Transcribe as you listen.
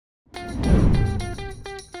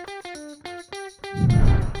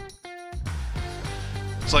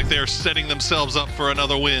Looks like they're setting themselves up for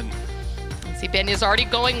another win. See, Benya's already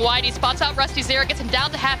going wide. He spots out Rusty Zera, gets him down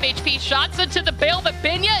to half HP, shots into the bale, but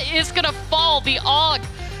Benya is gonna fall. The AUG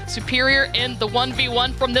superior in the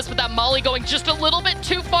 1v1 from this, with that Molly going just a little bit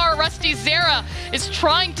too far. Rusty Zera is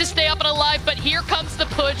trying to stay up and alive, but here comes the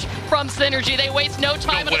push from Synergy. They waste no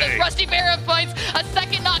time on this. Rusty Zera finds a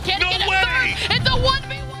second knock. Can't get a third. It's a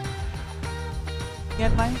 1v1. เนีย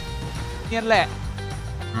นไหมเนียนแหละ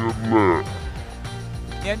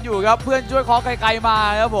เนียนอยู่ครับเพื่อนช่วยเคาะไกลๆมา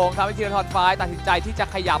ครับผมทำให้ธีรทรฟ้าตัดสินใจที่จะ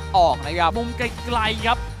ขยับออกนะครับมุมไกลๆค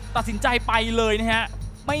รับตัดสินใจไปเลยนะฮะ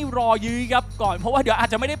ไม่รอยื้อครับก่อนเพราะว่าเดี๋ยวอาจ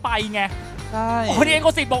จะไม่ได้ไปไงใช่คนเอง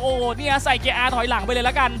ก็สิทธิ์บอกโอ้เนี่ยใส่เกียร์อาร์ถอยหลังไปเลยแ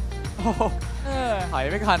ล้วกันถอย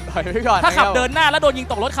ไม่ก่อนถ้าขับเดินหน้าแล้วโดนยิง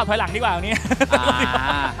ตกรถขับถอยหลังดีกว่านี้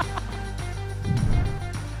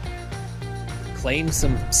Claim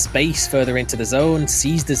some space further into the zone,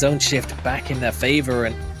 seized the zone shift back in their favor,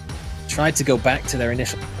 and tried to go back to their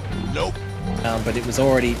initial. Nope. But it was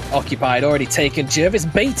already occupied, already taken. Jervis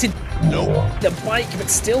baited the bike, but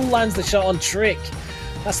still lands the shot on Trick.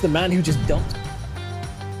 That's the man who just dumped.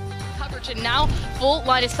 Coverage, and now full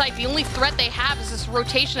line of sight. The only threat they have is this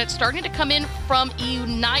rotation that's starting to come in from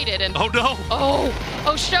United. And oh no!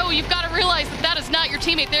 Oh, Show, you've got to realize that that is not your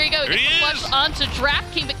teammate. There you go. He gets flushed onto Draft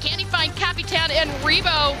King, but can he find Capitan and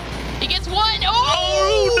Rebo? He gets one.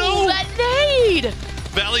 Oh no! That nade!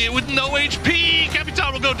 Valiant with no HP. Capitan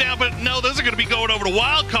will go down, but no, those are going to be going over to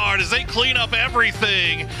Wildcard as they clean up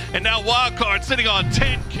everything. And now Wildcard sitting on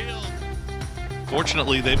 10 kills.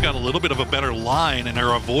 Fortunately, they've got a little bit of a better line and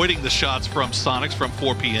are avoiding the shots from Sonics from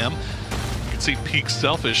 4 p.m. You can see Peak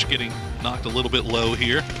Selfish getting knocked a little bit low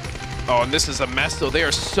here. Oh, and this is a mess, though. They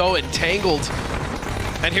are so entangled.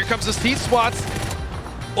 And here comes the Speed Swats.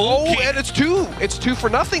 Oh, and it's two. It's 2 for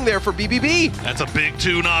nothing there for BBB. That's a big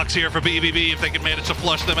 2 knocks here for BBB. If they can manage to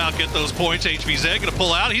flush them out, get those points. HVZ going to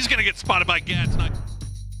pull out. He's going to get spotted by Gats.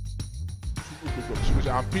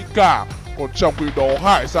 còn trong khi đó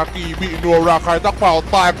Hải Saki bị Nora khai thác vào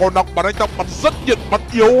tài, còn nọc bắn anh ta bắn rất nhiệt, bắn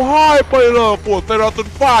yếu 2 PL của Teraton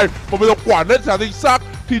 5, và bây giờ quả nét trả chính xác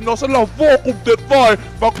thì nó sẽ là vô cùng tuyệt vời,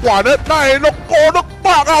 và quả nét này nó có nước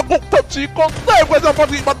bạc cũng thậm chí có thể quay ra pha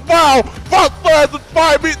thị bắn vào, và Teraton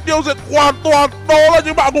 5 bị tiêu diệt hoàn toàn. Đó là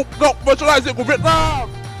những bạn gục gọc với cho đại diện của Việt Nam.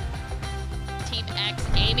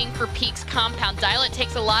 Aiming for Peak's compound. Dialet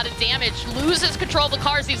takes a lot of damage, loses control of the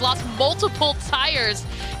cars. He's lost multiple tires,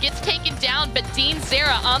 gets taken down, but Dean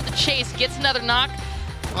Zera on the chase gets another knock.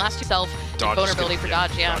 Last two self vulnerability for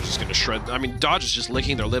Dodge, yeah. Dodge is going to shred. I mean, Dodge is just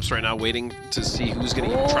licking their lips right now, waiting to see who's going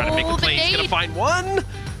to try to make a play. He's going to find one.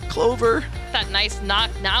 Clover. That nice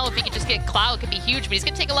knock. Now, if he could just get Cloud, it could be huge, but he's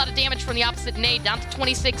going to take a lot of damage from the opposite nade, down to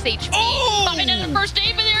 26 HP. Popping into the first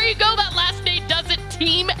nade, but there you go. That last nade does it.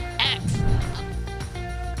 Team X.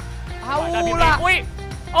 เอาล่ะ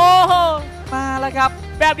โอ้โหมาแล้วครับ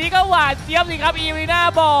แบบนี้ก็หวานเจี๊ยบสิครับอีรีน่า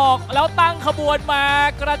บอกแล้วตั้งขบวนมา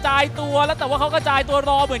กระจายตัวแล้วแต่ว่าเขากระจายตัว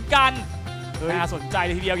รอเหมือนกันน่าสนใจเ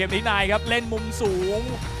ลยทีเดียวเกมนี้นายครับเล่นมุมสูง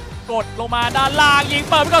กดลงมาด้านล่างยิง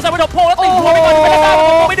เปิดไปก่อนแซมไปโดนโพแล้วติดหัวไปก่อน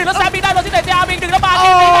ไปดึงแล้วแซมบิงได้โดนที่ไหนจะบิงดึงแล้วมา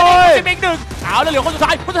บิงดึงเอาแล้วเหลือคนสุดท้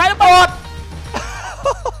ายแล้วเปิด